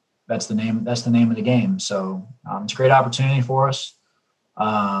 That's the name of the game. So it's a great opportunity for us. Like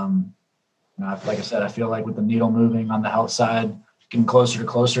I said, I feel like with the needle moving on the health side, getting closer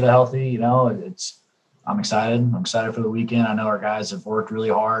to healthy, I'm excited. I'm excited for the weekend. I know our guys have worked really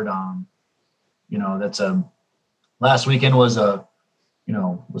hard. Last weekend was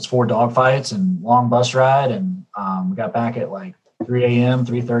 4 dog fights and long bus ride. And we got back at like 3 a.m.,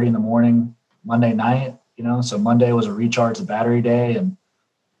 3:30 in the morning, Monday night, so Monday was a recharge the battery day. And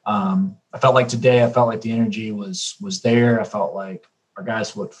I felt like today, the energy was there. I felt like our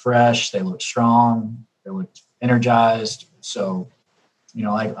guys looked fresh. They looked strong. They looked energized. So,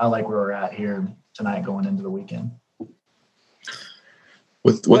 I like where we're at here tonight going into the weekend.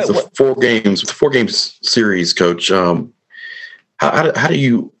 With the 4 game series, Coach, how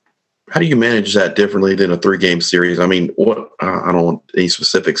do you manage that differently than a 3-game series? I mean, I don't want any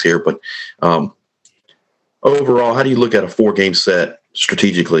specifics here, but overall, how do you look at a 4-game set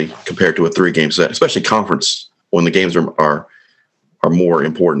strategically compared to a 3-game set, especially conference when the games are more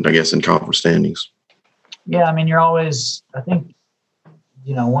important, I guess, in conference standings? Yeah, I mean, I think,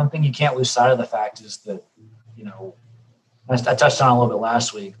 one thing you can't lose sight of the fact is that, I touched on it a little bit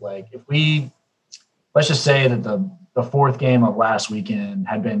last week. Like let's just say that the 4th game of last weekend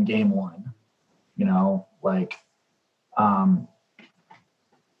had been game 1, 3-1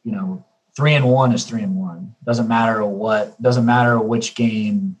 is 3-1. Doesn't matter which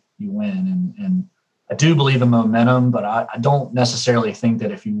game you win. And I do believe in momentum, but I don't necessarily think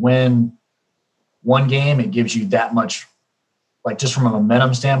that if you win one game, it gives you that much, like just from a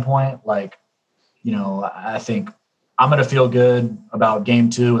momentum standpoint, I think I'm going to feel good about game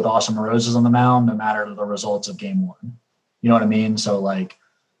 2 with Austin Roses on the mound, no matter the results of game 1. You know what I mean? So I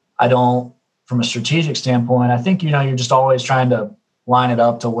don't, from a strategic standpoint, I think, you're just always trying to line it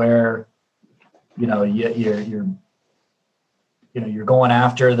up to where, you're going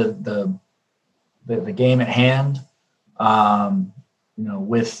after the game at hand,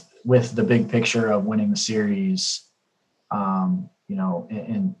 with the big picture of winning the series, in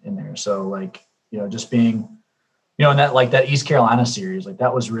there. So just being, and that East Carolina series,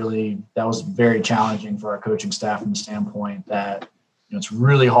 that was very challenging for our coaching staff from the standpoint that, it's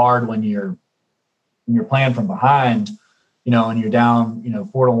really hard when you're playing from behind, and you're down,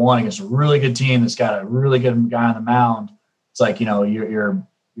 4-1 against a really good team that's got a really good guy on the mound. It's you're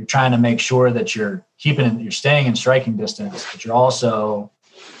trying to make sure that you're staying in striking distance, but you're also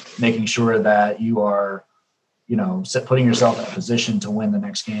making sure that you are, putting yourself in a position to win the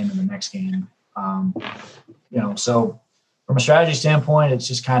next game and the next game. So from a strategy standpoint, it's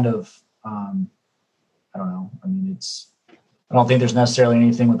just kind of, I don't know. I mean, I don't think there's necessarily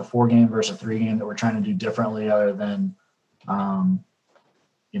anything with the 4-game versus a 3-game that we're trying to do differently other than,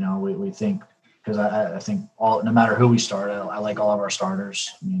 we think, because I think no matter who we start, I like all of our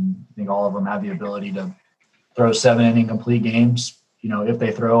starters. I mean, I think all of them have the ability to throw 7-inning complete games, if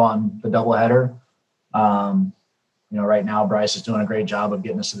they throw on the doubleheader. Right now Bryce is doing a great job of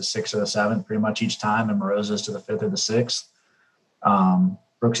getting us to the 6th or the 7th pretty much each time, and Moroza's to the 5th or the 6th.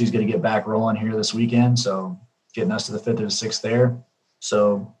 Brooksy's going to get back rolling here this weekend, so getting us to the 5th or the 6th there.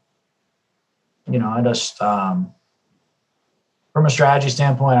 So, I just from a strategy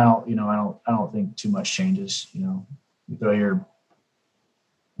standpoint, I don't think too much changes. You throw you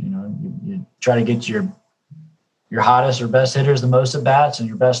try to get your hottest or best hitters the most at bats, and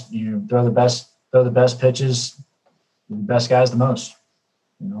you throw the best pitches, the best guys the most.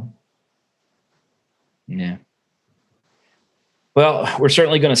 Yeah. Well, we're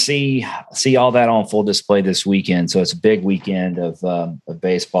certainly going to see all that on full display this weekend. So it's a big weekend of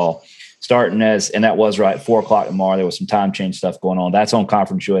baseball. Starting and that was right, 4:00 tomorrow. There was some time change stuff going on. That's on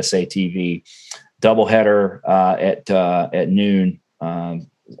Conference USA TV. Doubleheader at noon on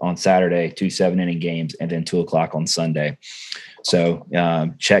Saturday, 2 7-inning games, and then 2:00 on Sunday. So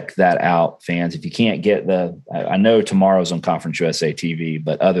check that out, fans. If you can't get I know tomorrow's on Conference USA TV,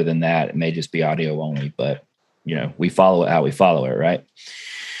 but other than that, it may just be audio only. But we follow it how we follow it, right?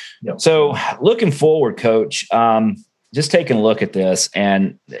 Yep. So looking forward, Coach. Just taking a look at this,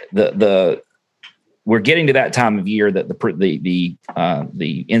 and we're getting to that time of year that the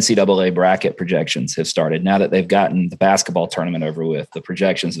NCAA bracket projections have started. Now that they've gotten the basketball tournament over with, the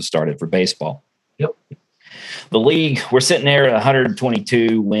projections have started for baseball. Yep. The league, we're sitting there at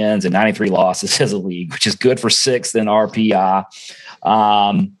 122 wins and 93 losses as a league, which is good for 6th in RPI.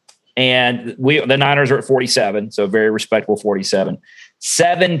 And the Niners are at 47, so very respectable 47.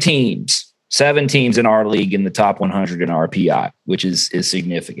 7 teams in our league in the top 100 in RPI, which is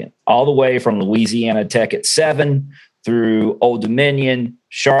significant. All the way from Louisiana Tech at 7 through Old Dominion,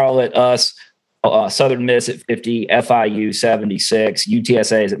 Charlotte, us, Southern Miss at 50, FIU 76,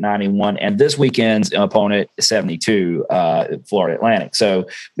 UTSA is at 91, and this weekend's opponent is 72, Florida Atlantic. So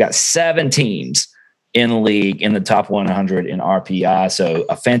we've got 7 teams in the league in the top 100 in RPI. So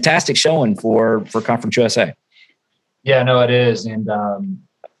a fantastic showing for Conference USA. Yeah, no, it is. And,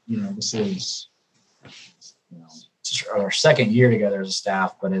 this is our 2nd year together as a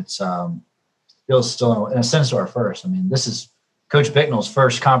staff, but it's feels still in a sense to our first. I mean, this is Coach Bicknell's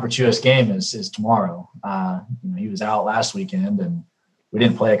first Conference US game is tomorrow. He was out last weekend, and we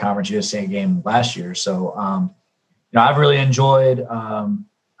didn't play a Conference USA game last year. So, I've really enjoyed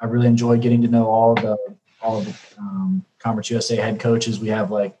getting to know all of the Conference USA head coaches. We have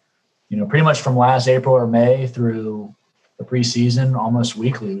pretty much from last April or May through the preseason, almost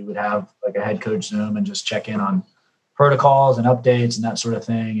weekly, we would have like a head coach Zoom and just check in on protocols and updates and that sort of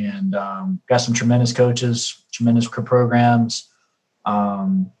thing. And got some tremendous coaches, tremendous programs.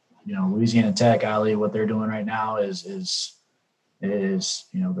 Louisiana Tech, Ali, what they're doing right now is the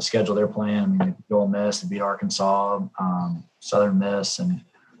schedule they're playing. I mean, they beat Ole Miss, they beat Arkansas, Southern Miss, and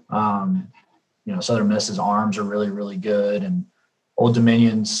Southern Miss's arms are really, really good. And Old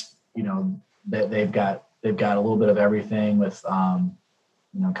Dominion's, they've got a little bit of everything with, kind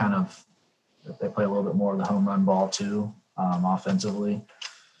of, they play a little bit more of the home run ball too, offensively.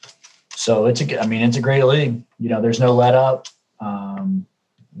 So it's a great league. There's no let up.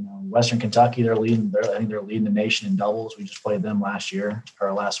 Western Kentucky, I think they're leading the nation in doubles. We just played them last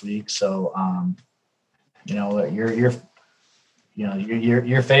week. So, you're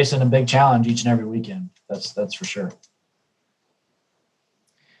facing a big challenge each and every weekend. That's for sure.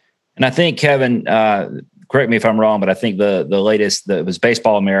 And I think, Kevin, correct me if I'm wrong, but I think the latest, it was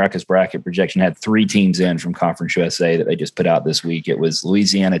Baseball America's bracket projection had 3 teams in from Conference USA that they just put out this week. It was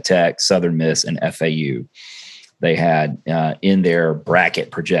Louisiana Tech, Southern Miss, and FAU. They had in their bracket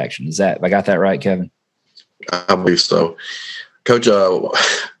projection. I got that right, Kevin? I believe so. Coach,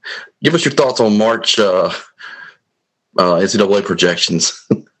 give us your thoughts on March NCAA projections.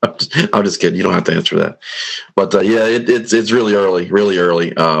 I'm just kidding. You don't have to answer that. But it's really early.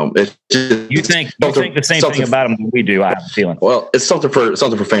 You think the same thing about them that we do? I have a feeling. Well, it's something for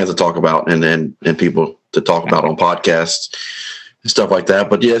fans to talk about and people to talk about on podcasts and stuff like that.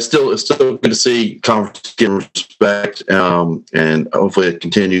 But it's still good to see conference getting respect, and hopefully it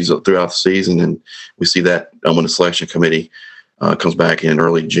continues throughout the season. And we see that when the selection committee comes back in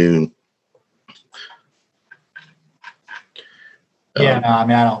early June.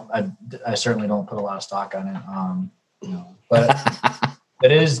 I certainly don't put a lot of stock on it. But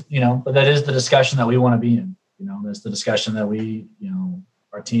that is the discussion that we want to be in. That's the discussion that we,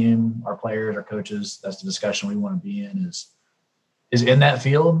 our team, our players, our coaches, that's the discussion we want to be in is in that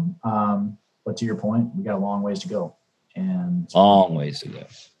field. But to your point, we got a long ways to go. And long ways to go.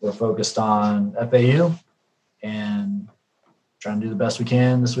 We're focused on FAU and trying to do the best we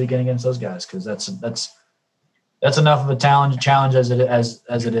can this weekend against those guys, because that's enough of a challenge as it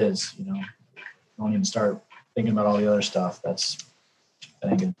is. Don't even start thinking about all the other stuff. I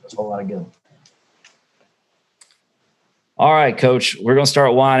think it's a whole lot of good. All right, Coach, we're going to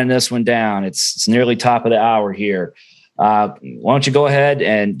start winding this one down. It's nearly top of the hour here. Why don't you go ahead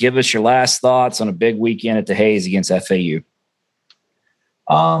and give us your last thoughts on a big weekend at the Hayes against FAU?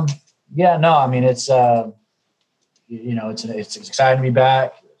 It's exciting to be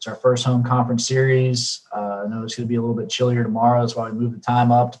back. It's our first home conference series. I know it's going to be a little bit chillier tomorrow. That's why we moved the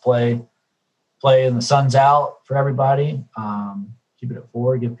time up to play and the sun's out for everybody. Keep it at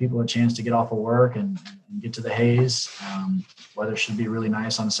 4, give people a chance to get off of work and get to the Hayes. Weather should be really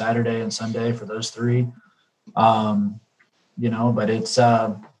nice on Saturday and Sunday for those 3. But it's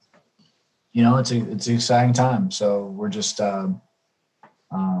an exciting time. So we're just,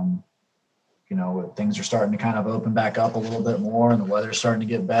 things are starting to kind of open back up a little bit more, and the weather's starting to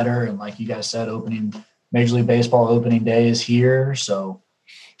get better. And like you guys said, Major League Baseball opening day is here. So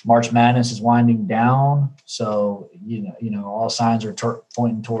March Madness is winding down. So, all signs are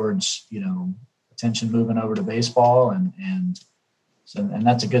pointing towards, attention moving over to baseball and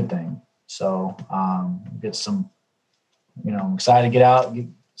that's a good thing. So, get some, I'm excited to get out,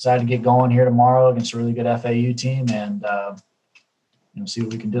 excited to get going here tomorrow against a really good FAU team and, see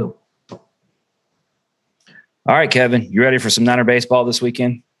what we can do. All right, Kevin, you ready for some Niner baseball this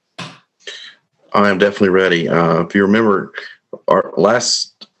weekend? I am definitely ready. If you remember our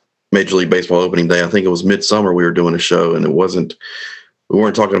last Major League Baseball opening day, I think it was midsummer, we were doing a show, and we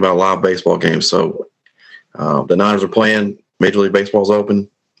weren't talking about live baseball games. So the Niners are playing. Major League Baseball's open.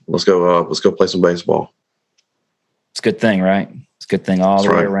 Let's go play some baseball. It's a good thing, right? It's a good thing all the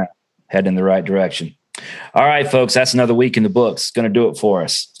way around. Head in the right direction. All right, folks, that's another week in the books. It's going to do it for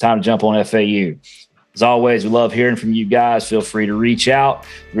us. It's time to jump on FAU. As always, we love hearing from you guys. Feel free to reach out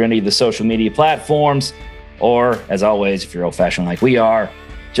through any of the social media platforms, or as always, if you're old-fashioned like we are,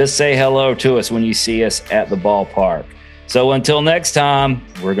 just say hello to us when you see us at the ballpark. So until next time,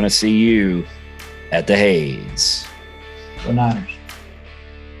 we're going to see you at the Hayes. Go Niners.